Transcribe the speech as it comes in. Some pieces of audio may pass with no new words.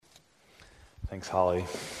Thanks, Holly.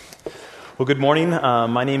 Well, good morning.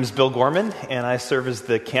 My name is Bill Gorman, and I serve as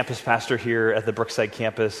the campus pastor here at the Brookside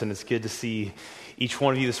campus, and it's good to see each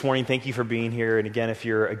one of you this morning. Thank you for being here. And again, if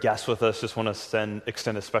you're a guest with us, just want to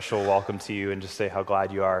extend a special welcome to you and just say how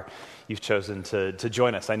glad you've chosen to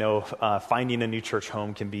join us. I know finding a new church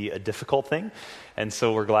home can be a difficult thing, and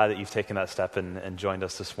so we're glad that you've taken that step and joined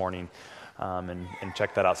us this morning. And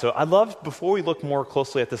check that out. So I'd love, before we look more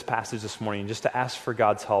closely at this passage this morning, just to ask for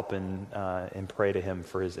God's help and pray to Him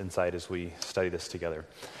for His insight as we study this together.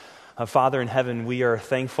 Father in heaven, we are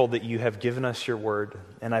thankful that you have given us your word,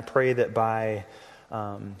 and I pray that by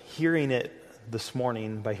hearing it this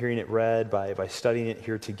morning, by hearing it read, by studying it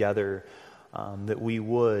here together, that we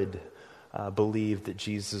would believe that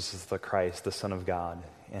Jesus is the Christ, the Son of God,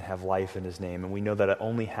 and have life in his name. And we know that it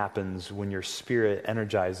only happens when your Spirit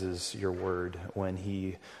energizes your word, when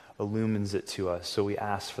he illumines it to us. So we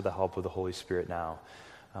ask for the help of the Holy Spirit now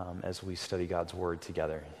as we study God's word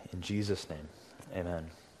together. In Jesus' name, amen.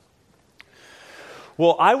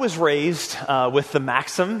 Well, I was raised with the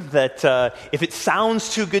maxim that if it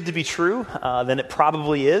sounds too good to be true, then it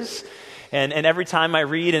probably is. And every time I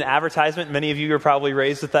read an advertisement, many of you are probably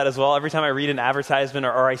raised with that as well. Every time I read an advertisement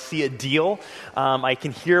or I see a deal, I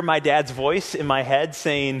can hear my dad's voice in my head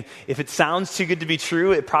saying, if it sounds too good to be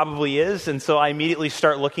true, it probably is. And so I immediately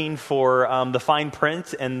start looking for the fine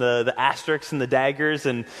print and the asterisks and the daggers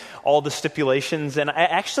and all the stipulations. And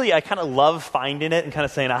I kind of love finding it and kind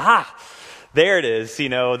of saying, aha! There it is,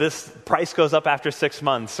 this price goes up after 6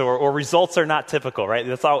 months, or results are not typical, right?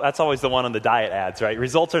 That's always the one on the diet ads, right?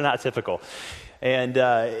 Results are not typical. And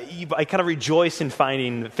I kind of rejoice in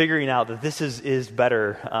figuring out that this is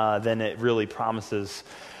better than it really promises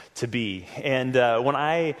to be. And when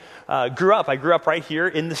I grew up right here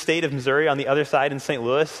in the state of Missouri on the other side in St.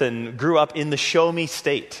 Louis, and grew up in the show me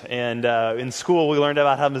state. And in school we learned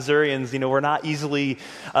about how Missourians, we're not easily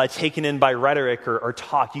taken in by rhetoric or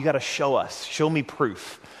talk. You got to show us, show me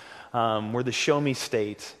proof. We're the show me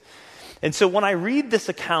state. And so when I read this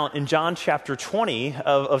account in John chapter 20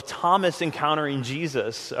 of Thomas encountering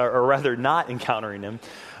Jesus, or rather not encountering him,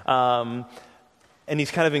 and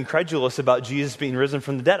he's kind of incredulous about Jesus being risen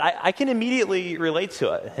from the dead, I can immediately relate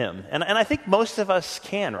to him. And I think most of us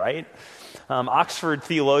can, right? Oxford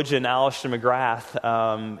theologian Alistair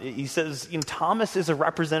McGrath, he says, Thomas is a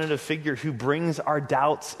representative figure who brings our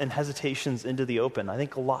doubts and hesitations into the open. I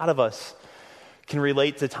think a lot of us can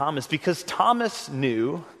relate to Thomas because Thomas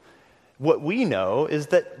knew what we know is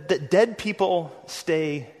that dead people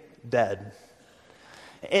stay dead.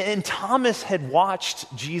 And Thomas had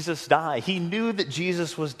watched Jesus die. He knew that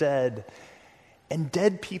Jesus was dead, and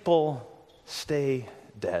dead people stay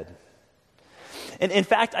dead. And in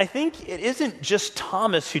fact, I think it isn't just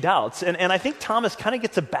Thomas who doubts, and I think Thomas kind of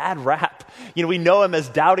gets a bad rap. We know him as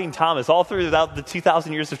Doubting Thomas. All throughout the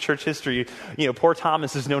 2,000 years of church history, poor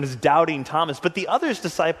Thomas is known as Doubting Thomas. But the other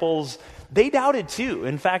disciples, they doubted too.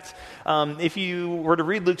 In fact, if you were to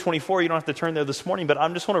read Luke 24, you don't have to turn there this morning, but I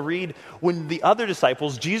just want to read when the other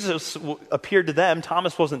disciples, Jesus appeared to them.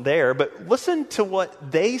 Thomas wasn't there, but listen to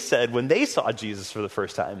what they said when they saw Jesus for the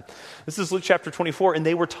first time. This is Luke chapter 24, and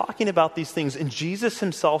they were talking about these things, and Jesus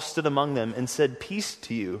himself stood among them and said, "Peace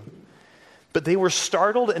to you." But they were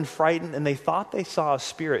startled and frightened, and they thought they saw a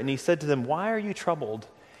spirit. And he said to them, "Why are you troubled?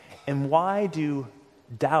 And why do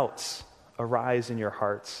doubts arise in your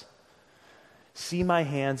hearts? See my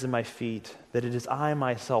hands and my feet, that it is I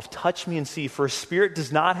myself. Touch me and see, for a spirit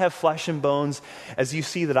does not have flesh and bones, as you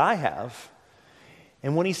see that I have."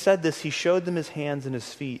 And when he said this, he showed them his hands and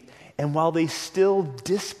his feet. And while they still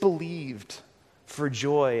disbelieved for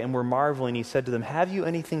joy and were marveling, he said to them, "Have you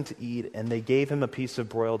anything to eat?" And they gave him a piece of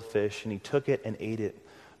broiled fish, and he took it and ate it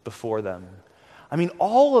before them. I mean,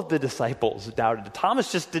 all of the disciples doubted.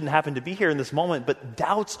 Thomas just didn't happen to be here in this moment, but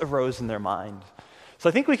doubts arose in their mind. So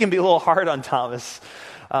I think we can be a little hard on Thomas,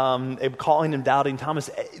 calling him Doubting Thomas.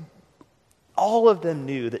 All of them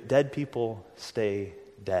knew that dead people stay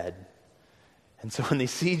dead. And so when they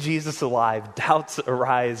see Jesus alive, doubts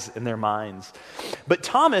arise in their minds. But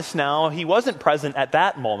Thomas now, he wasn't present at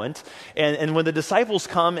that moment. And when the disciples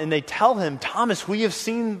come and they tell him, "Thomas, we have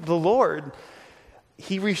seen the Lord,"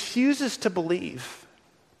 he refuses to believe.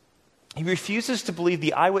 He refuses to believe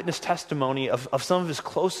the eyewitness testimony of some of his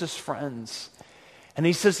closest friends. And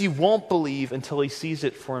he says he won't believe until he sees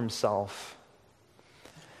it for himself.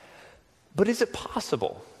 But is it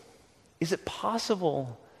possible? Is it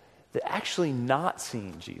possible that actually not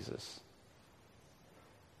seeing Jesus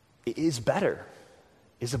is better,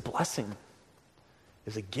 is a blessing,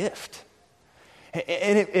 is a gift?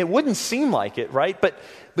 And it wouldn't seem like it, right?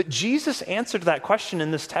 But Jesus' answer to that question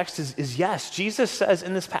in this text is yes. Jesus says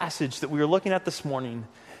in this passage that we were looking at this morning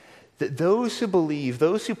that those who believe,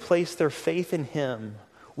 those who place their faith in him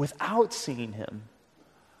without seeing him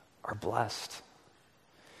are blessed.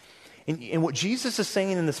 And what Jesus is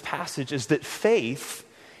saying in this passage is that faith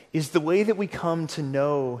is the way that we come to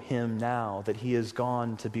know him now that he has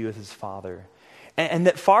gone to be with his Father. And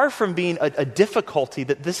that far from being a difficulty,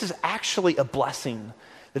 that this is actually a blessing,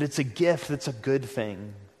 that it's a gift, that's a good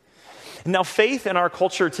thing. And now faith in our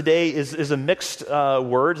culture today is a mixed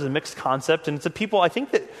word, is a mixed concept, and it's a people, I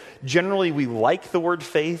think that generally we like the word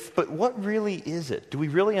faith, but what really is it? Do we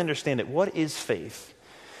really understand it? What is faith?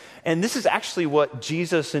 And this is actually what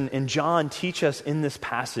Jesus and John teach us in this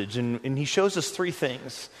passage, and he shows us three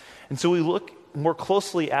things. And so we look more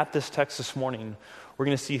closely at this text this morning. We're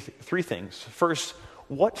going to see three things. First,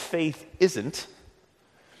 what faith isn't,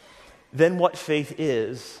 then what faith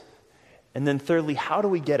is, and then thirdly, how do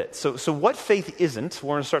we get it? So what faith isn't,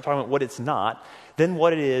 we're going to start talking about what it's not, then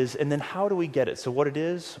what it is, and then how do we get it? So what it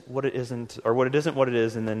is, what it isn't, or what it isn't, what it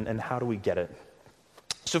is, and how do we get it?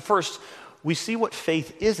 So first, we see what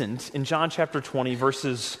faith isn't in John chapter 20,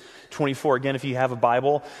 verses 24. Again, if you have a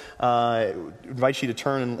Bible, I invite you to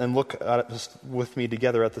turn and look at it with me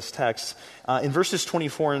together at this text. In verses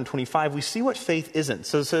 24 and 25, we see what faith isn't.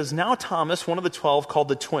 So it says, "Now Thomas, one of the 12, called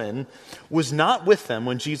the twin, was not with them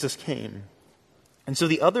when Jesus came. And so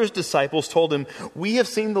the other disciples told him, 'We have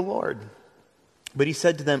seen the Lord.' But he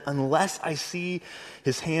said to them, 'Unless I see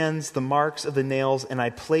his hands, the marks of the nails, and I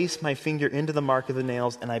place my finger into the mark of the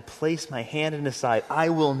nails, and I place my hand in his side, I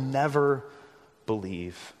will never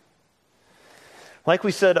believe.'" Like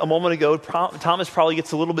we said a moment ago, Thomas probably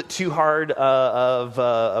gets a little bit too hard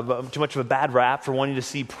too much of a bad rap for wanting to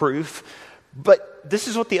see proof. But this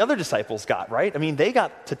is what the other disciples got, right? I mean, they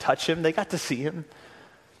got to touch him, they got to see him.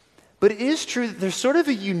 But it is true that there's sort of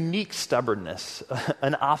a unique stubbornness,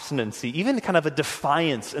 an obstinacy, even kind of a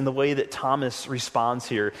defiance in the way that Thomas responds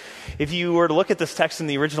here. If you were to look at this text in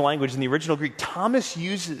the original language, in the original Greek, Thomas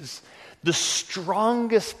uses the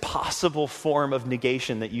strongest possible form of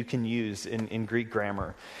negation that you can use in Greek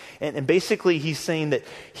grammar. And basically he's saying that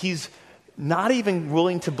he's not even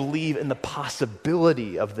willing to believe in the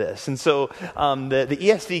possibility of this. And so the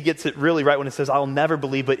ESV gets it really right when it says, "I'll never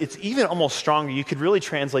believe," but it's even almost stronger. You could really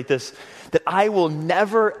translate this, that I will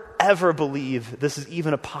never, ever believe this is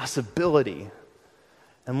even a possibility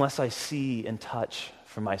unless I see and touch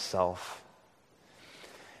for myself.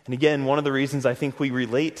 And again, one of the reasons I think we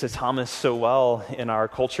relate to Thomas so well in our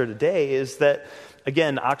culture today is that,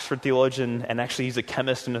 again, Oxford theologian, and actually he's a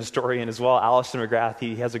chemist and historian as well, Alistair McGrath,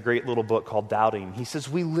 he has a great little book called Doubting. He says,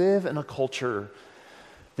 we live in a culture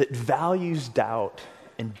that values doubt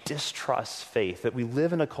and distrusts faith, that we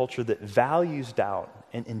live in a culture that values doubt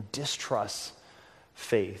and distrusts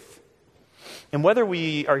faith. And whether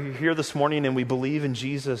we are here this morning and we believe in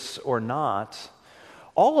Jesus or not,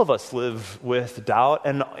 all of us live with doubt,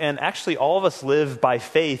 and actually all of us live by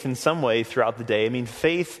faith in some way throughout the day. I mean,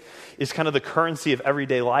 faith is kind of the currency of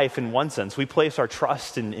everyday life in one sense. We place our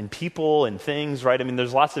trust in people and things, right? I mean,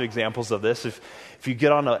 there's lots of examples of this. If you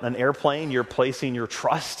get on an airplane, you're placing your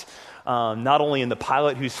trust not only in the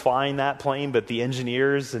pilot who's flying that plane, but the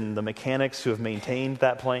engineers and the mechanics who have maintained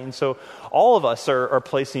that plane. So all of us are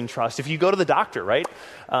placing trust. If you go to the doctor, right,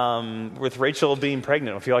 with Rachel being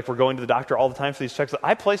pregnant, I feel like we're going to the doctor all the time for these checks.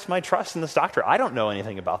 I place my trust in this doctor. I don't know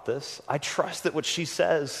anything about this. I trust that what she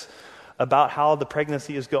says about how the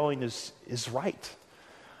pregnancy is going is right.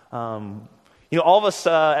 All of us,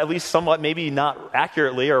 at least somewhat, maybe not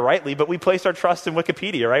accurately or rightly, but we place our trust in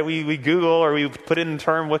Wikipedia, right? We Google or we put in a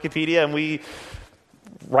term Wikipedia, and we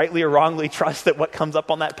rightly or wrongly trust that what comes up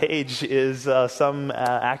on that page is some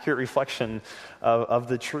accurate reflection of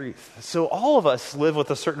the truth. So all of us live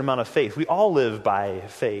with a certain amount of faith. We all live by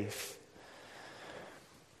faith.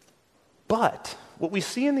 But what we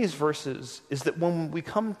see in these verses is that when we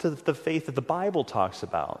come to the faith that the Bible talks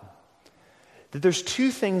about, that there's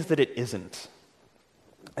two things that it isn't.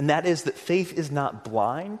 And that is that faith is not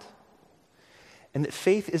blind, and that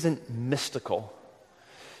faith isn't mystical.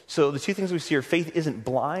 So the two things we see are faith isn't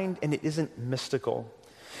blind and it isn't mystical.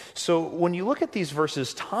 So when you look at these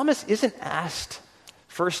verses, Thomas isn't asked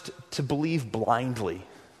first to believe blindly.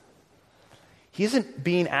 He isn't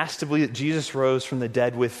being asked to believe that Jesus rose from the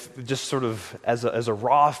dead with just sort of as a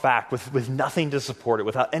raw fact, with nothing to support it,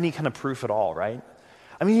 without any kind of proof at all, right?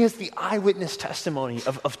 I mean, he has the eyewitness testimony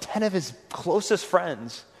of 10 of his closest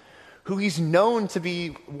friends who he's known to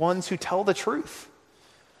be ones who tell the truth.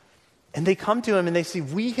 And they come to him and they say,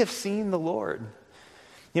 "We have seen the Lord."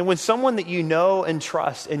 When someone that you know and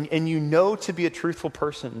trust and you know to be a truthful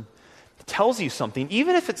person tells you something,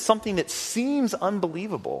 even if it's something that seems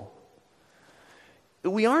unbelievable,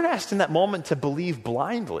 we aren't asked in that moment to believe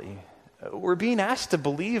blindly. We're being asked to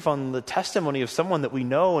believe on the testimony of someone that we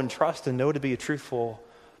know and trust and know to be a truthful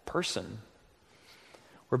person.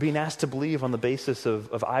 We're being asked to believe on the basis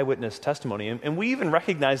of eyewitness testimony. And we even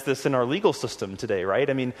recognize this in our legal system today, right?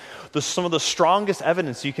 I mean, some of the strongest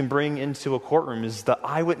evidence you can bring into a courtroom is the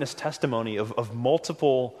eyewitness testimony of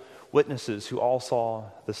multiple witnesses who all saw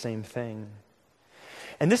the same thing.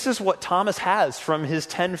 And this is what Thomas has from his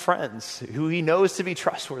 10 friends who he knows to be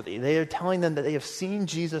trustworthy. They are telling them that they have seen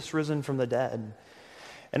Jesus risen from the dead.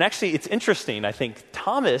 And actually, it's interesting, I think.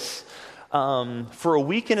 Thomas, for a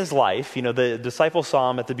week in his life, the disciples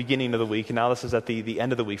saw him at the beginning of the week, and now this is at the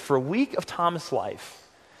end of the week. For a week of Thomas' life,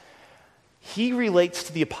 he relates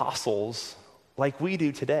to the apostles like we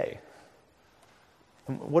do today.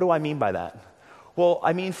 And what do I mean by that? Well,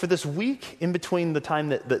 I mean, for this week in between the time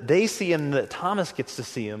that they see him and that Thomas gets to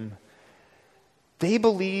see him, they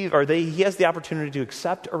believe, he has the opportunity to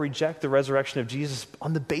accept or reject the resurrection of Jesus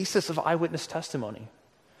on the basis of eyewitness testimony,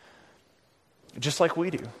 just like we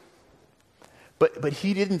do. But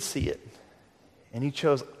he didn't see it, and he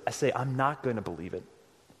chose, I'm not going to believe it.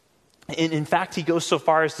 And in fact, he goes so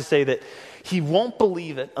far as to say that he won't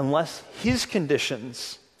believe it unless his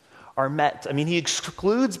conditions are met. I mean, he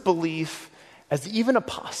excludes belief as even a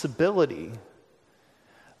possibility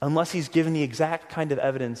unless he's given the exact kind of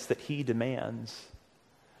evidence that he demands.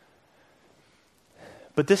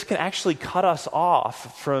 But this can actually cut us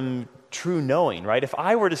off from true knowing, right? If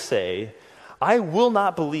I were to say, I will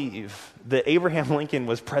not believe that Abraham Lincoln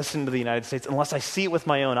was president of the United States unless I see it with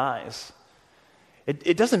my own eyes.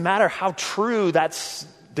 It doesn't matter how true that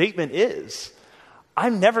statement is.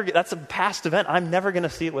 That's a past event. I'm never going to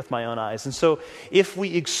see it with my own eyes. And so if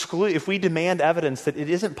we demand evidence that it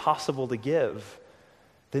isn't possible to give,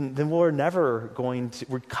 then we're never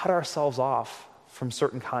we cut ourselves off from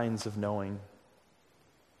certain kinds of knowing.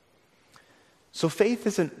 So faith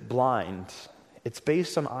isn't blind. It's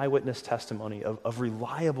based on eyewitness testimony of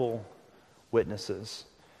reliable witnesses.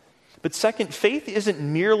 But second, faith isn't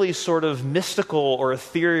merely sort of mystical or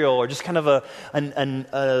ethereal or just kind of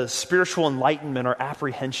a spiritual enlightenment or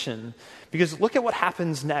apprehension. Because look at what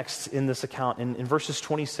happens next in this account in verses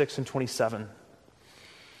 26 and 27.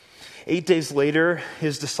 8 days later,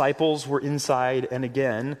 his disciples were inside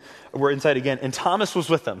again, and Thomas was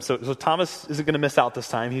with them. So Thomas isn't going to miss out this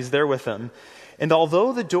time. He's there with them. And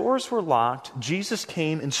although the doors were locked, Jesus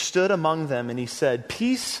came and stood among them, and he said,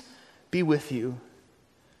 "Peace be with you."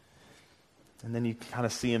 And then you kind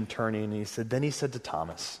of see him turning, and then he said to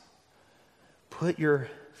Thomas, "Put your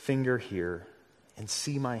finger here and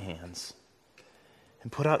see my hands,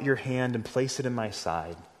 and put out your hand and place it in my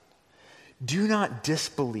side. Do not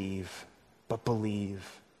disbelieve, but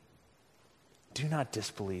believe." Do not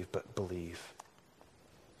disbelieve, but believe.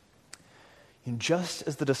 And just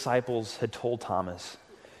as the disciples had told Thomas,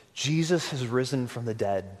 Jesus has risen from the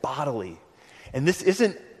dead bodily. And this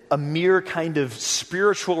isn't a mere kind of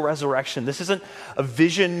spiritual resurrection. This isn't a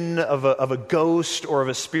vision of a ghost or of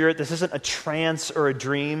a spirit. This isn't a trance or a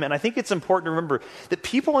dream. And I think it's important to remember that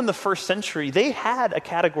people in the first century, they had a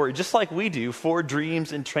category, just like we do, for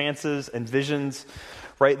dreams and trances and visions,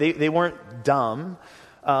 right? They weren't dumb.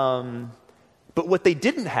 But what they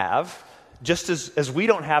didn't have, just as we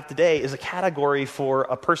don't have today, is a category for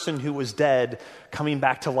a person who was dead coming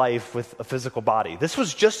back to life with a physical body. This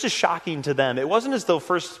was just as shocking to them. It wasn't as though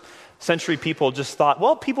first century people just thought,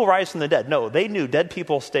 well, people rise from the dead. No, they knew dead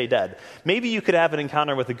people stay dead. Maybe you could have an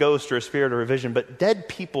encounter with a ghost or a spirit or a vision, but dead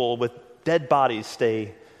people with dead bodies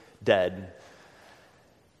stay dead.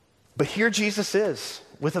 But here Jesus is,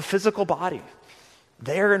 with a physical body,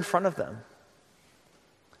 there in front of them.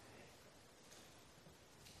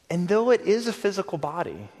 And though it is a physical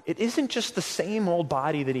body, it isn't just the same old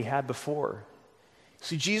body that he had before.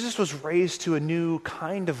 See, Jesus was raised to a new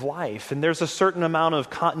kind of life, and there's a certain amount of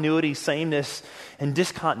continuity, sameness, and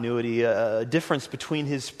discontinuity, a difference between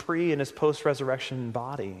his pre- and his post-resurrection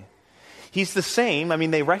body. He's the same. I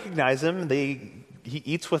mean, they recognize him. He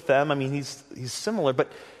eats with them. I mean, he's similar,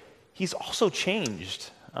 but he's also changed.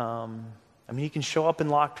 He can show up in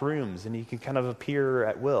locked rooms, and he can kind of appear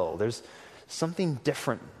at will. There's something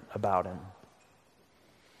different about him.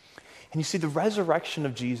 And you see, the resurrection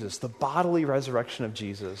of Jesus, the bodily resurrection of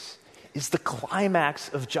Jesus, is the climax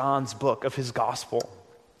of John's book, of his gospel.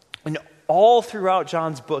 And all throughout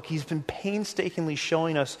John's book, he's been painstakingly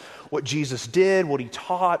showing us what Jesus did, what he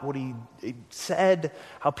taught, what he said,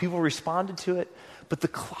 how people responded to it. But the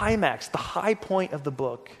climax, the high point of the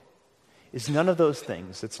book, is none of those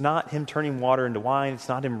things. It's not him turning water into wine. It's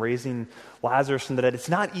not him raising Lazarus from the dead. It's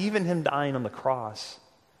not even him dying on the cross.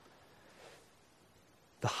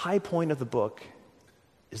 The high point of the book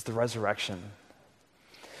is the resurrection.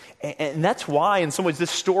 And that's why, in some ways,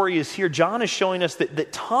 this story is here. John is showing us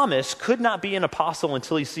that Thomas could not be an apostle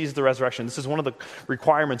until he sees the resurrection. This is one of the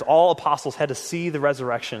requirements. All apostles had to see the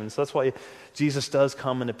resurrection. So that's why Jesus does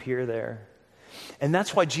come and appear there. And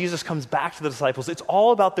that's why Jesus comes back to the disciples. It's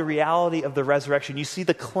all about the reality of the resurrection. You see,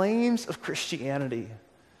 the claims of Christianity,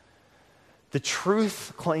 the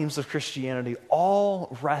truth claims of Christianity,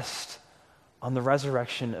 all rest on the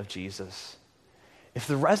resurrection of Jesus. If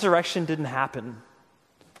the resurrection didn't happen,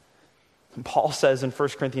 and Paul says in 1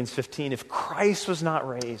 Corinthians 15, if Christ was not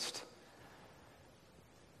raised,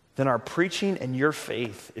 then our preaching and your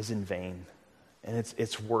faith is in vain, and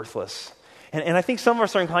it's worthless. And I think some of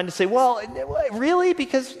us are inclined to say, well, really?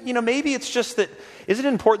 Because, maybe it's just that, isn't it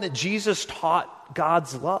important that Jesus taught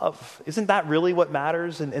God's love? Isn't that really what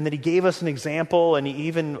matters? And that he gave us an example and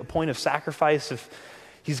even a point of sacrifice. If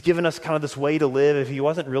he's given us kind of this way to live, if he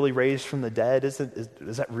wasn't really raised from the dead, is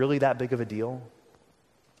that really that big of a deal?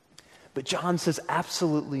 But John says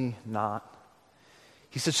absolutely not.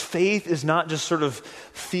 He says faith is not just sort of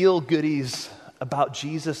feel-goodies about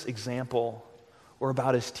Jesus' example or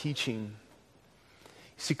about his teaching.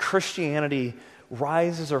 You see, Christianity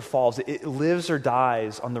rises or falls. It lives or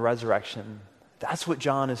dies on the resurrection. That's what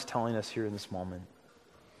John is telling us here in this moment.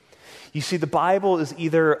 You see, the Bible is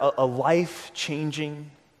either a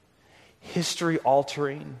life-changing,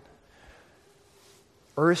 history-altering,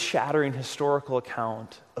 earth-shattering historical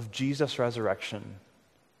account of Jesus' resurrection,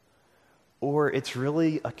 or it's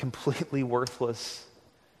really a completely worthless,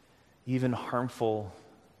 even harmful,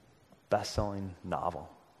 best-selling novel.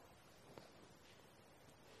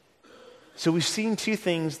 So we've seen two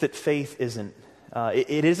things that faith isn't.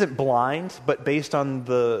 It isn't blind, but based on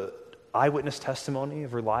the eyewitness testimony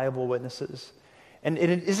of reliable witnesses. And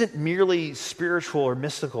it isn't merely spiritual or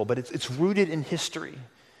mystical, but it's rooted in history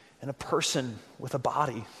and a person with a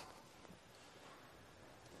body.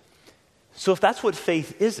 So if that's what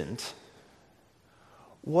faith isn't,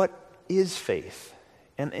 what is faith?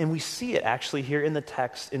 And we see it actually here in the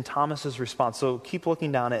text in Thomas's response. So keep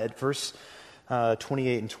looking down at verse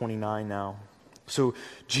 28 and 29 now. So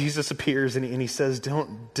Jesus appears and he says,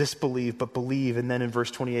 don't disbelieve, but believe. And then in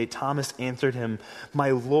verse 28, Thomas answered him,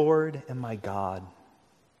 my Lord and my God.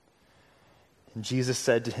 And Jesus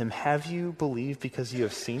said to him, have you believed because you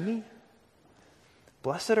have seen me?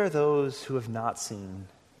 Blessed are those who have not seen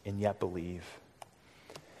and yet believe.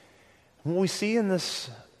 And what we see in this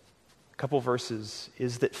couple verses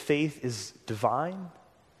is that faith is divine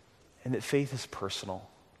and that faith is personal.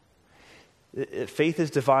 Faith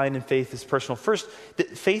is divine and faith is personal. First,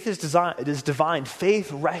 faith is divine.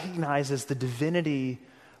 Faith recognizes the divinity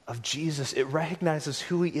of Jesus. It recognizes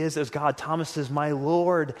who he is as God. Thomas says, my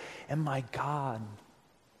Lord and my God.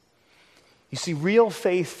 You see, real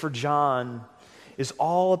faith for John is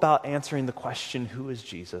all about answering the question, who is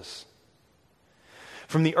Jesus?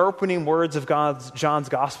 From the opening words of John's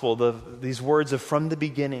gospel, these words of from the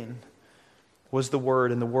beginning was the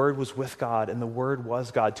Word, and the Word was with God, and the Word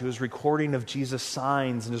was God, to his recording of Jesus'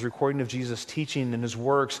 signs and his recording of Jesus' teaching and his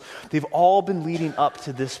works, they've all been leading up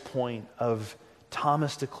to this point of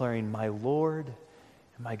Thomas declaring, my Lord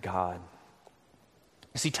and my God.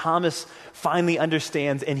 You see, Thomas finally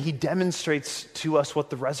understands and he demonstrates to us what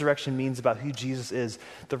the resurrection means about who Jesus is.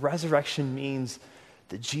 The resurrection means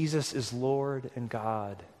that Jesus is Lord and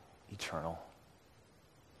God eternal.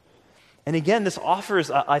 And again, this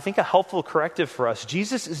offers, I think, a helpful corrective for us.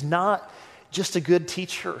 Jesus is not just a good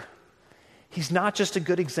teacher. He's not just a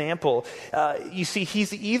good example. You see,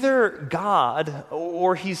 he's either God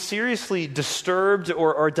or he's seriously disturbed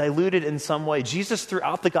or diluted in some way. Jesus,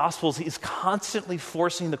 throughout the Gospels, is constantly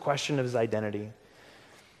forcing the question of his identity.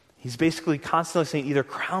 He's basically constantly saying, either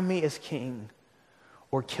crown me as king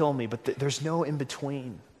or kill me, but there's no in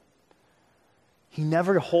between. He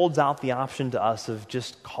never holds out the option to us of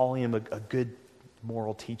just calling him a good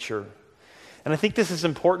moral teacher. And I think this is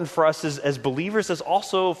important for us as believers, as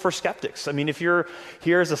also for skeptics. I mean, if you're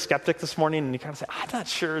here as a skeptic this morning and you kind of say, I'm not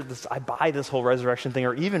sure I buy this whole resurrection thing,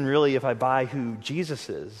 or even really if I buy who Jesus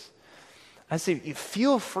is, I say,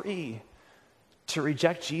 feel free to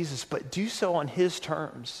reject Jesus, but do so on his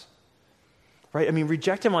terms. Right? I mean,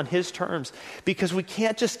 reject him on his terms, because we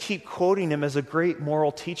can't just keep quoting him as a great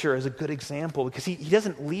moral teacher, as a good example, because he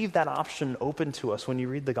doesn't leave that option open to us when you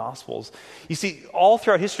read the Gospels. You see, all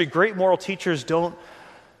throughout history, great moral teachers don't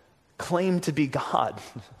claim to be God.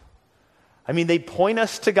 I mean, they point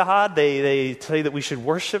us to God, they say that we should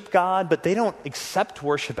worship God, but they don't accept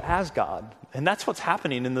worship as God. And that's what's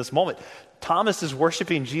happening in this moment. Thomas is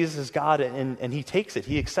worshiping Jesus as God, and he takes it,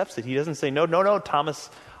 he accepts it. He doesn't say, no, Thomas,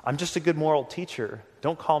 I'm just a good moral teacher.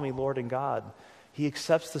 Don't call me Lord and God. He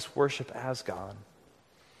accepts this worship as God.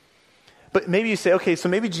 But maybe you say, okay, so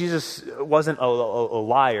maybe Jesus wasn't a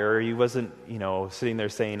liar. He wasn't, sitting there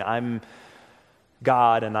saying, I'm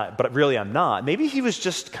God, but really I'm not. Maybe he was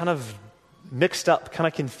just kind of mixed up, kind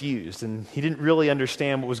of confused, and he didn't really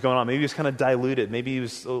understand what was going on. Maybe he was kind of diluted. Maybe he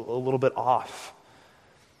was a little bit off.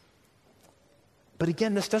 But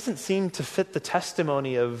again, this doesn't seem to fit the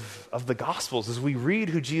testimony of the Gospels. As we read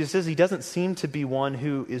who Jesus is, he doesn't seem to be one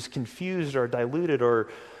who is confused or diluted or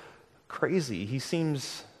crazy. He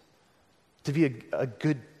seems to be a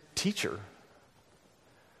good teacher.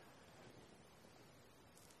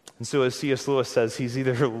 And so as C.S. Lewis says, he's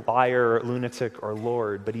either liar, lunatic, or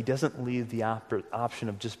Lord, but he doesn't leave the option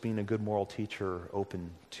of just being a good moral teacher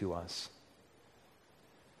open to us.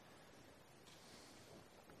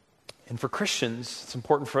 And for Christians, it's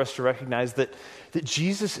important for us to recognize that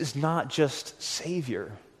Jesus is not just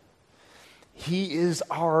Savior. He is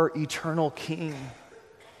our eternal King.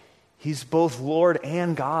 He's both Lord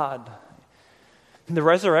and God. And the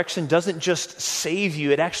resurrection doesn't just save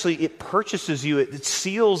you, it purchases you. It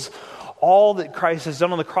seals all that Christ has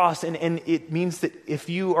done on the cross, and it means that if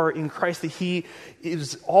you are in Christ,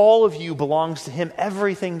 that all of you belongs to him,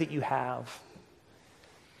 everything that you have.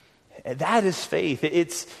 And that is faith.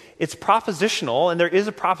 It's propositional, and there is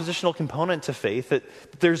a propositional component to faith, that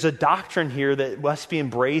there's a doctrine here that must be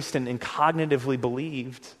embraced and cognitively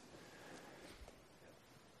believed.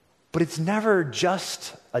 But it's never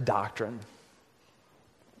just a doctrine.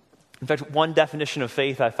 In fact, one definition of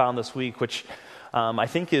faith I found this week, which I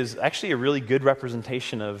think is actually a really good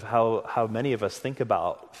representation of how many of us think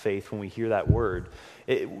about faith when we hear that word.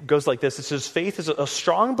 It goes like this. It says, faith is a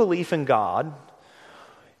strong belief in God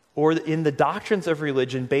or in the doctrines of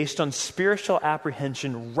religion based on spiritual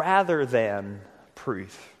apprehension rather than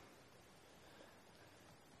proof.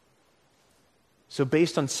 So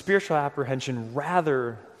based on spiritual apprehension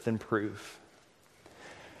rather than proof.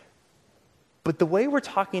 But the way we're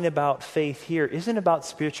talking about faith here isn't about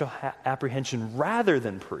spiritual apprehension rather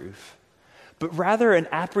than proof, but rather an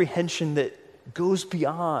apprehension that goes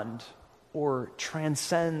beyond or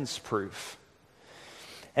transcends proof.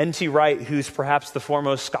 N.T. Wright, who's perhaps the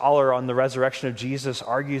foremost scholar on the resurrection of Jesus,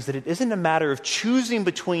 argues that it isn't a matter of choosing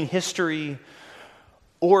between history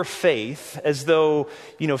or faith, as though,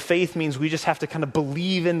 faith means we just have to kind of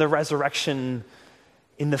believe in the resurrection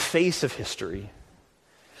in the face of history.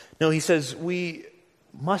 No, he says we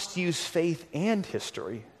must use faith and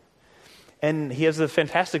history. And he has a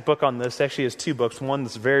fantastic book on this. Actually, he has two books. One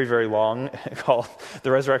that's very, very long called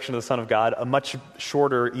The Resurrection of the Son of God. A much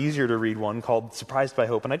shorter, easier to read one called Surprised by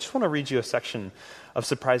Hope. And I just want to read you a section of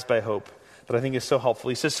Surprised by Hope that I think is so helpful.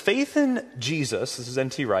 He says, faith in Jesus, this is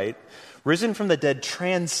N.T. Wright, risen from the dead,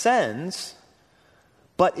 transcends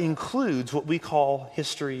but includes what we call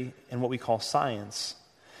history and what we call science.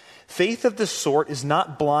 Faith of this sort is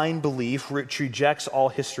not blind belief which rejects all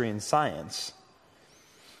history and science.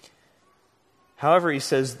 However, he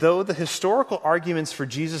says, though the historical arguments for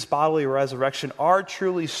Jesus' bodily resurrection are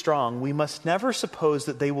truly strong, we must never suppose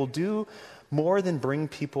that they will do more than bring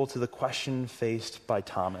people to the question faced by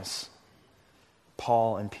Thomas,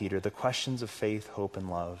 Paul, and Peter, the questions of faith, hope, and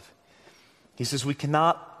love. He says, we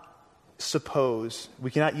cannot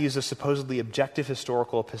use a supposedly objective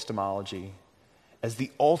historical epistemology as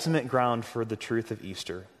the ultimate ground for the truth of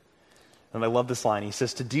Easter. And I love this line. He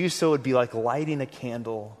says, to do so would be like lighting a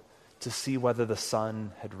candle to see whether the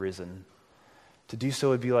sun had risen. To do so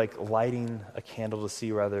would be like lighting a candle to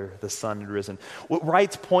see whether the sun had risen. What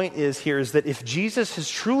Wright's point is that if Jesus has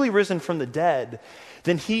truly risen from the dead,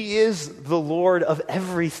 then he is the Lord of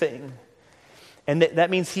everything. And that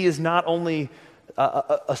means he is not only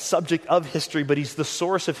a subject of history, but he's the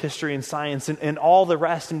source of history and science and all the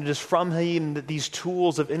rest. And it is from him that these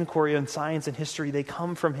tools of inquiry and science and history, they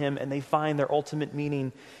come from him and they find their ultimate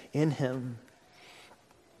meaning in him.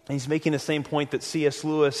 And he's making the same point that C.S.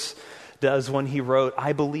 Lewis does when he wrote,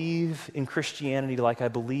 I believe in Christianity like I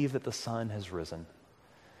believe that the sun has risen.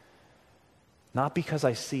 Not because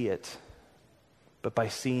I see it, but by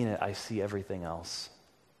seeing it, I see everything else.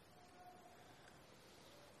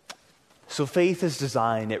 So faith is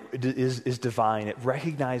divine. It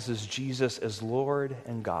recognizes Jesus as Lord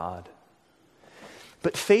and God.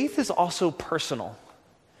 But faith is also personal.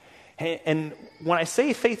 And when I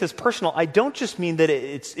say faith is personal, I don't just mean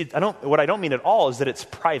that what I don't mean at all is that it's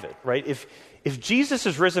private, right? If Jesus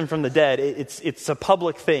is risen from the dead, it's a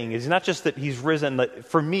public thing. It's not just that he's risen, like,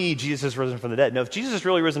 for me, Jesus is risen from the dead. No, if Jesus is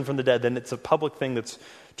really risen from the dead, then it's a public thing that's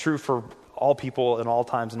true for all people in all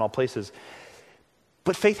times and all places.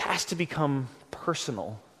 But faith has to become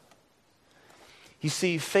personal. You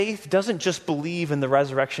see, faith doesn't just believe in the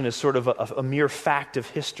resurrection as sort of a mere fact of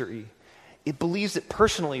history. It believes it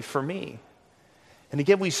personally for me. And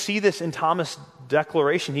again, we see this in Thomas'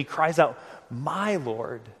 declaration. He cries out, "My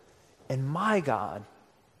Lord and my God."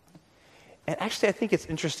 And actually, I think it's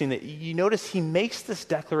interesting that you notice he makes this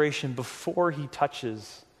declaration before he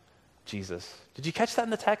touches Jesus. Did you catch that in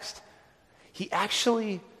the text? He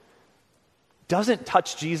actually doesn't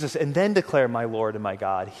touch Jesus and then declare, "My Lord and my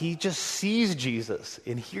God." He just sees Jesus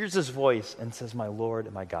and hears his voice and says, "My Lord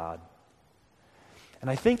and my God." And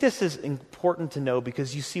I think this is important to know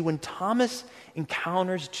because you see, when Thomas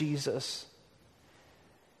encounters Jesus,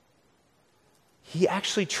 he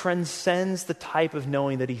actually transcends the type of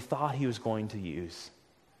knowing that he thought he was going to use.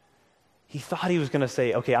 He thought he was going to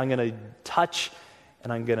say, "Okay, I'm going to touch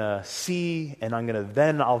and I'm going to see and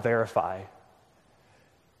then I'll verify."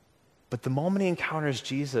 But the moment he encounters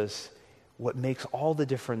Jesus, what makes all the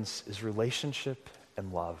difference is relationship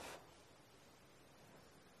and love.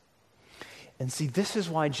 And see, this is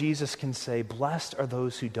why Jesus can say, "Blessed are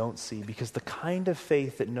those who don't see," because the kind of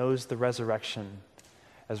faith that knows the resurrection,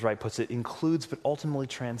 as Wright puts it, includes but ultimately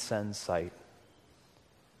transcends sight.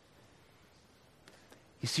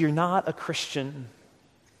 You see, you're not a Christian.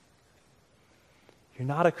 You're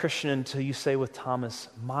not a Christian until you say with Thomas,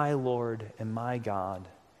 "My Lord and my God,"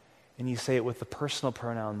 and you say it with the personal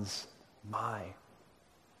pronouns, "my."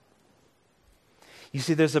 You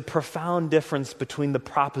see, there's a profound difference between the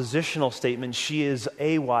propositional statement, "She is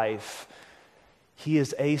a wife, he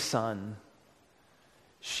is a son,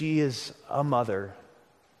 she is a mother,"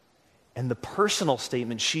 and the personal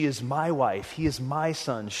statement, "She is my wife, he is my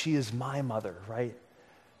son, she is my mother," right?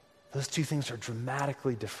 Those two things are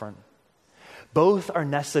dramatically different. Both are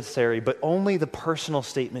necessary, but only the personal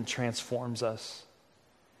statement transforms us.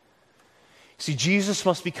 See, Jesus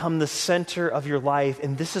must become the center of your life,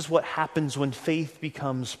 and this is what happens when faith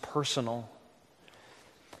becomes personal.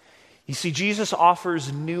 You see, Jesus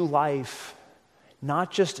offers new life,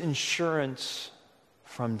 not just insurance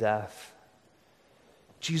from death.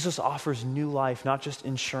 Jesus offers new life, not just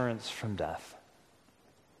insurance from death.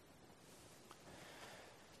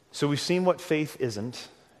 So we've seen what faith isn't.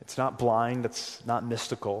 It's not blind, it's not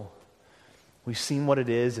mystical. We've seen what it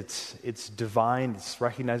is. It's divine. It's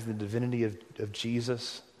recognizing the divinity of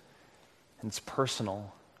Jesus. And it's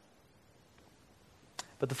personal.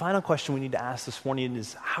 But the final question we need to ask this morning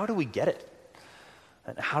is, how do we get it?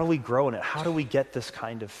 And how do we grow in it? How do we get this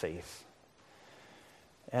kind of faith?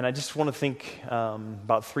 And I just want to think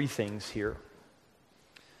about three things here.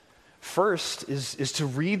 First is to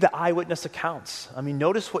read the eyewitness accounts. I mean,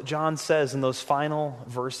 notice what John says in those final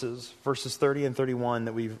verses 30 and 31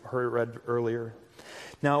 that we've read earlier.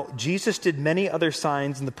 "Now, Jesus did many other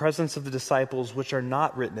signs in the presence of the disciples which are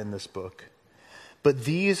not written in this book. But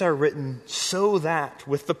these are written so that,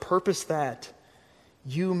 with the purpose that,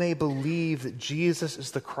 you may believe that Jesus is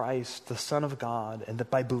the Christ, the Son of God, and that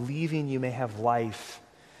by believing you may have life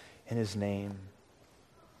in his name."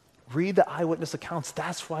 Read the eyewitness accounts.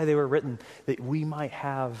 That's why they were written, that we might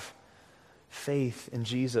have faith in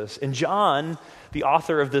Jesus. And John, the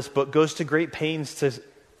author of this book, goes to great pains to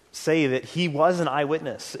say that he was an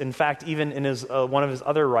eyewitness. In fact, even in his one of his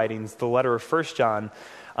other writings, the letter of 1 John,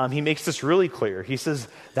 he makes this really clear. He says,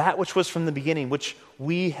 "That which was from the beginning, which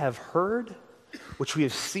we have heard, which we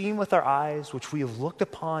have seen with our eyes, which we have looked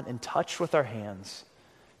upon and touched with our hands,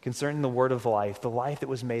 concerning the word of life, the life that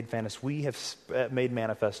was made manifest, we have made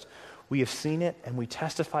manifest. We have seen it, and we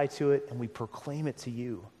testify to it, and we proclaim it to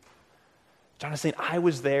you." John is saying, I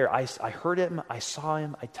was there. I heard him. I saw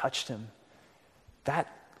him. I touched him. That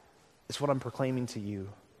is what I'm proclaiming to you.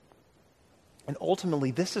 And ultimately,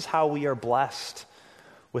 this is how we are blessed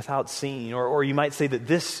without seeing. Or you might say that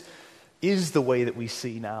this is the way that we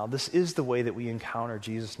see now. This is the way that we encounter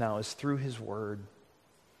Jesus now, is through his word.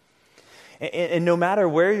 And no matter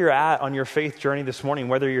where you're at on your faith journey this morning,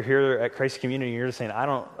 whether you're here at Christ Community and you're just saying,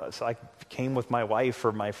 I came with my wife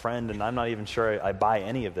or my friend and I'm not even sure I buy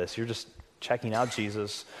any of this. You're just checking out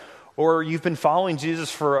Jesus. Or you've been following Jesus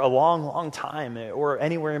for a long, long time, or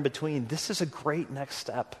anywhere in between. This is a great next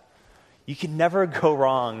step. You can never go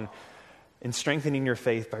wrong in strengthening your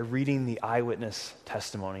faith by reading the eyewitness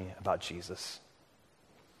testimony about Jesus.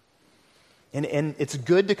 And it's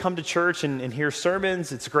good to come to church and hear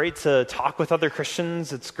sermons. It's great to talk with other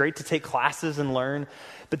Christians. It's great to take classes and learn.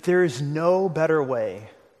 But there is no better way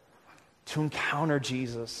to encounter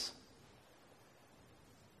Jesus,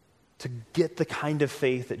 to get the kind of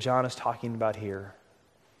faith that John is talking about here,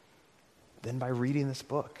 than by reading this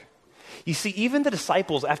book. You see, even the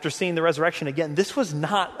disciples, after seeing the resurrection again, this was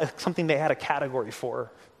not something they had a category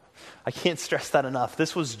for. I can't stress that enough.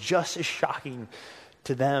 This was just as shocking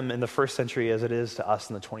to them in the first century as it is to us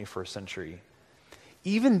in the 21st century.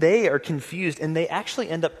 Even they are confused, and they actually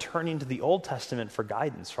end up turning to the Old Testament for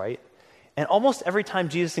guidance, right? And almost every time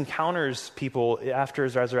Jesus encounters people after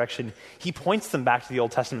his resurrection, he points them back to the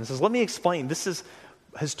Old Testament and says, let me explain. This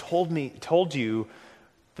has told you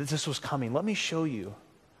that this was coming. Let me show you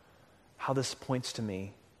how this points to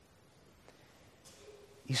me.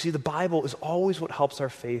 You see, the Bible is always what helps our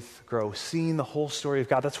faith grow, seeing the whole story of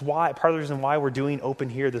God. That's why, part of the reason why we're doing Open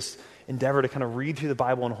Here, this endeavor to kind of read through the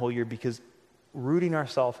Bible in a whole year, because rooting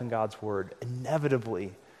ourselves in God's Word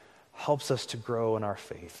inevitably helps us to grow in our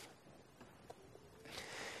faith.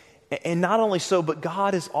 And not only so, but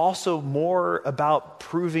God is also more about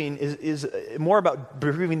proving, is more about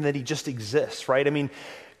proving that he just exists, right? I mean,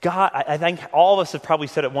 God, I think all of us have probably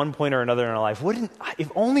said at one point or another in our life, if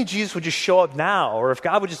only Jesus would just show up now, or if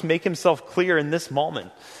God would just make himself clear in this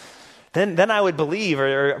moment, then I would believe,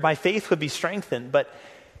 or my faith would be strengthened. But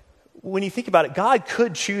when you think about it, God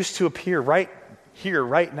could choose to appear right here,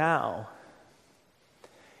 right now.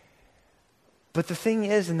 But the thing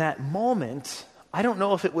is, in that moment, I don't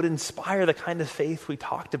know if it would inspire the kind of faith we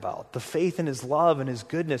talked about, the faith in his love and his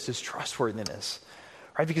goodness, his trustworthiness.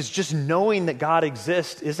 Right? Because just knowing that God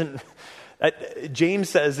exists isn't... James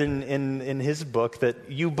says in his book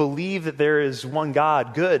that you believe that there is one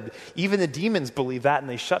God, good. Even the demons believe that and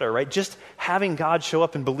they shudder, right? Just having God show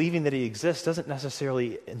up and believing that he exists doesn't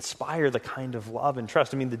necessarily inspire the kind of love and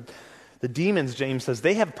trust. I mean, the demons, James says,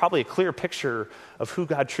 they have probably a clearer picture of who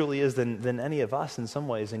God truly is than any of us in some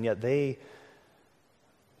ways, and yet they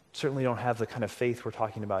certainly don't have the kind of faith we're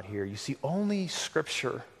talking about here. You see, only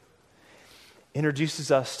Scripture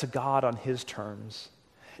introduces us to God on his terms.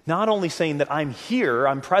 Not only saying that I'm here,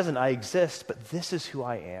 I'm present, I exist, but this is who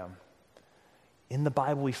I am. In the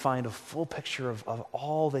Bible, we find a full picture of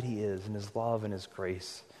all that he is, and his love and his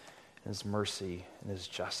grace and his mercy and his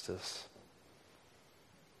justice.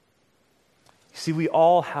 You see, we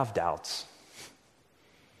all have doubts.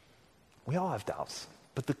 We all have doubts.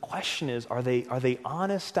 But the question is, are they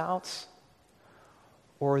honest doubts,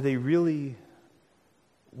 or are they really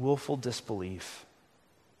willful disbelief?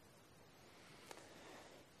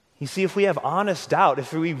 You see, if we have honest doubt,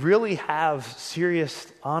 if we really have serious,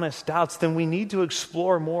 honest doubts, then we need to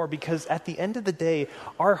explore more, because at the end of the day,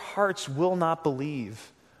 our hearts will not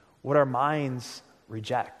believe what our minds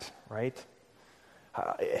reject, right?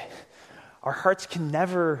 Our hearts can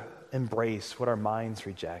never embrace what our minds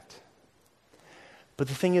reject. But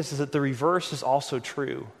the thing is that the reverse is also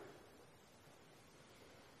true.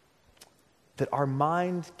 That our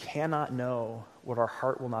mind cannot know what our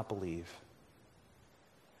heart will not believe.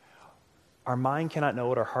 Our mind cannot know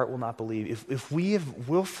what our heart will not believe. If we have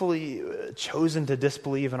willfully chosen to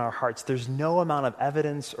disbelieve in our hearts, there's no amount of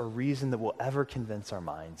evidence or reason that will ever convince our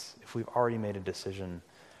minds, if we've already made a decision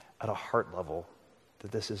at a heart level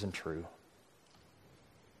that this isn't true.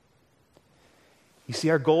 You see,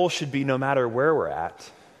 our goal should be, no matter where we're at,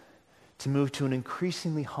 to move to an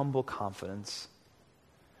increasingly humble confidence,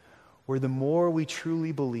 where the more we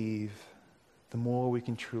truly believe, the more we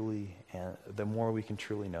can truly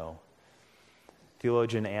know.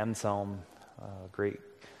 Theologian Anselm, a great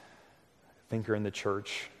thinker in the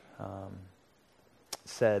church,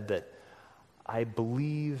 said that, I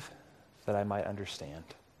believe that I might understand.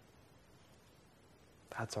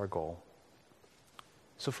 That's our goal.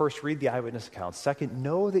 So first, read the eyewitness accounts. Second,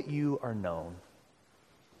 know that you are known.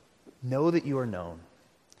 Know that you are known.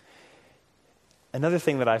 Another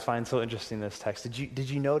thing that I find so interesting in this text, did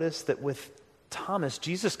you notice that with Thomas,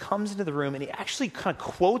 Jesus comes into the room and he actually kind of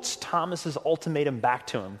quotes Thomas's ultimatum back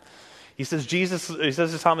to him. He says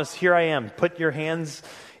to Thomas, here I am, put your hands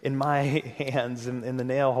in my hands, in the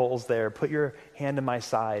nail holes there, put your hand in my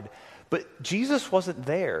side. But Jesus wasn't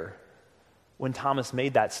there when Thomas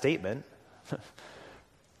made that statement.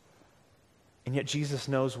 And yet Jesus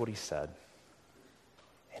knows what he said.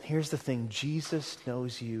 And here's the thing, Jesus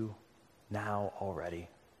knows you now already.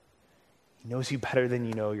 He knows you better than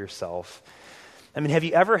you know yourself. I mean, have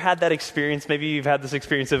you ever had that experience? Maybe you've had this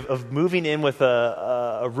experience of moving in with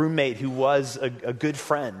a roommate who was a good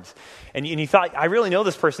friend. And you thought, I really know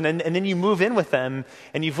this person. And then you move in with them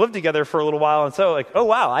and you've lived together for a little while. And so like, oh,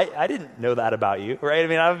 wow, I didn't know that about you, right? I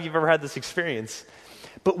mean, I don't know if you've ever had this experience.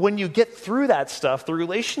 But when you get through that stuff, the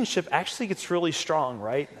relationship actually gets really strong,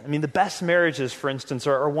 right? I mean, the best marriages, for instance,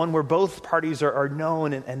 are one where both parties are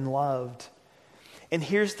known and loved. And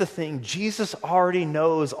here's the thing, Jesus already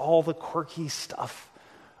knows all the quirky stuff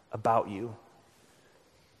about you.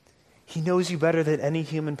 He knows you better than any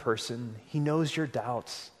human person. He knows your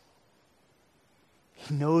doubts.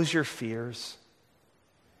 He knows your fears.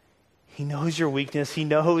 He knows your weakness. He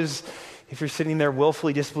knows if you're sitting there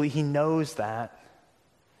willfully disbelieving. He knows that.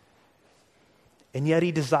 And yet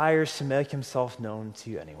he desires to make himself known to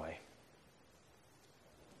you anyway.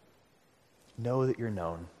 Know that you're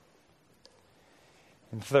known.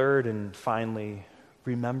 And third and finally,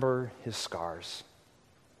 remember his scars.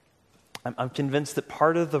 I'm convinced that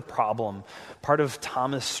part of the problem, part of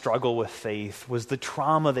Thomas' struggle with faith was the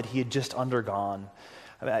trauma that he had just undergone.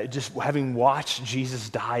 I mean, just having watched Jesus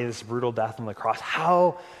die this brutal death on the cross,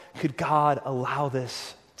 how could God allow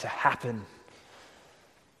this to happen?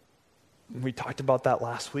 We talked about that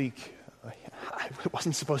last week. It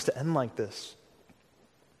wasn't supposed to end like this.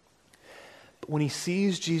 But when he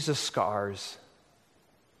sees Jesus' scars,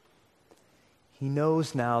 he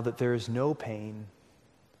knows now that there is no pain,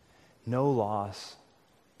 no loss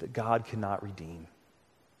that God cannot redeem.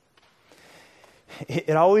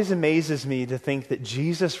 It always amazes me to think that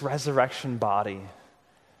Jesus' resurrection body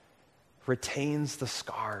retains the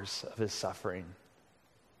scars of his suffering.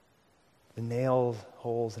 The nail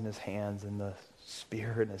holes in his hands and the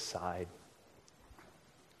spear in his side.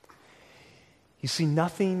 You see,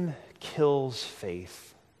 nothing kills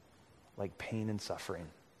faith like pain and suffering.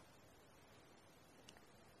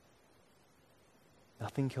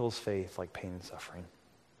 Nothing kills faith like pain and suffering.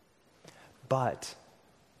 But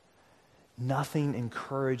nothing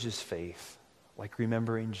encourages faith like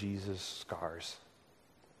remembering Jesus' scars.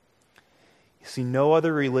 You see, no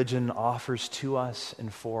other religion offers to us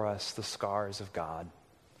and for us the scars of God.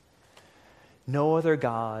 No other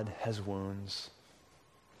God has wounds.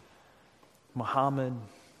 Muhammad,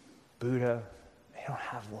 Buddha, they don't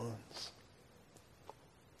have wounds.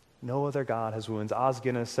 No other God has wounds. Os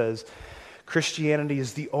Guinness says, Christianity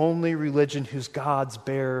is the only religion whose God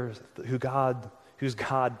bears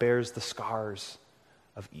the scars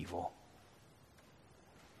of evil.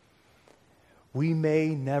 We may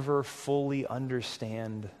never fully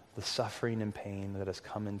understand the suffering and pain that has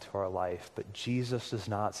come into our life, but Jesus does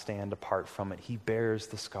not stand apart from it. He bears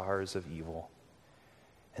the scars of evil,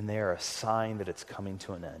 and they are a sign that it's coming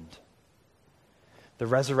to an end. The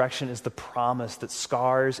resurrection is the promise that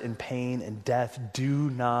scars and pain and death do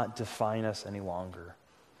not define us any longer,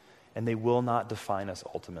 and they will not define us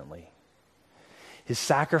ultimately. His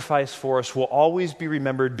sacrifice for us will always be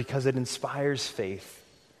remembered because it inspires faith.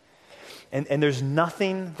 And there's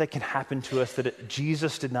nothing that can happen to us that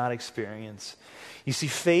Jesus did not experience. You see,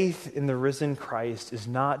 faith in the risen Christ is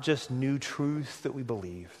not just new truth that we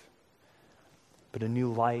believe, but a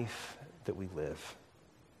new life that we live.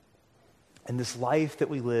 And this life that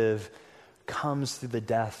we live comes through the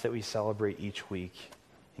death that we celebrate each week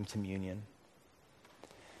in communion.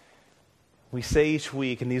 We say each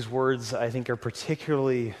week, and these words I think are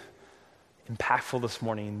particularly impactful this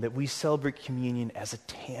morning, that we celebrate communion as a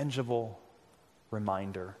tangible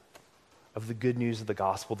reminder of the good news of the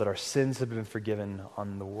gospel, that our sins have been forgiven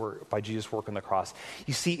by Jesus' work on the cross.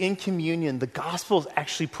 You see, in communion, the gospel is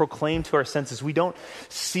actually proclaimed to our senses. We don't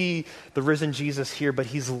see the risen Jesus here, but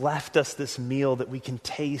he's left us this meal that we can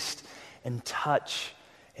taste and touch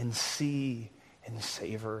and see and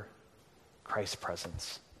savor Christ's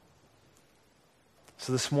presence.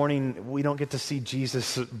 So this morning, we don't get to see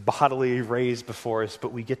Jesus bodily raised before us,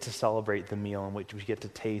 but we get to celebrate the meal in which we get to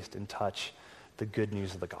taste and touch the good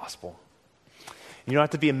news of the gospel. You don't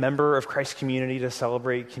have to be a member of Christ's community to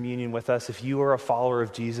celebrate communion with us. If you are a follower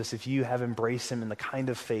of Jesus, if you have embraced him in the kind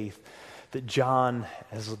of faith that John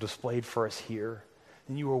has displayed for us here,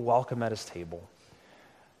 then you are welcome at his table.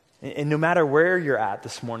 And no matter where you're at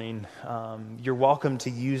this morning, you're welcome to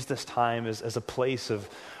use this time as a place of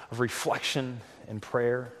reflection and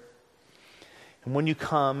prayer. And when you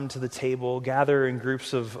come to the table, gather in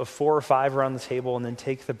groups of 4 or 5 around the table, and then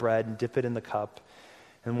take the bread and dip it in the cup.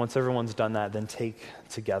 And once everyone's done that, then take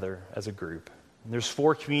together as a group. And there's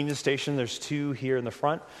 4 communion stations. There's 2 here in the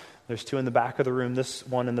front. There's 2 in the back of the room. This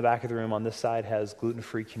one in the back of the room on this side has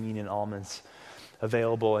gluten-free communion elements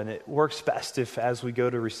available. And it works best if, as we go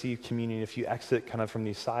to receive communion, if you exit kind of from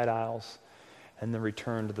these side aisles and then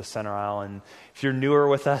return to the center aisle. And if you're newer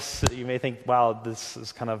with us, you may think, wow, this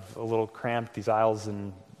is kind of a little cramped. These aisles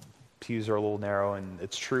and pews are a little narrow, and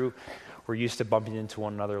it's true. We're used to bumping into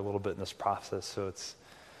one another a little bit in this process, so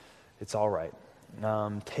it's all right.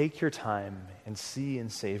 Take your time and see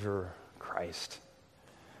and savor Christ.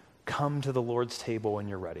 Come to the Lord's table when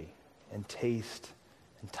you're ready and taste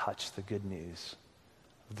and touch the good news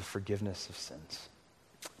of the forgiveness of sins.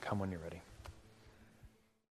 Come when you're ready.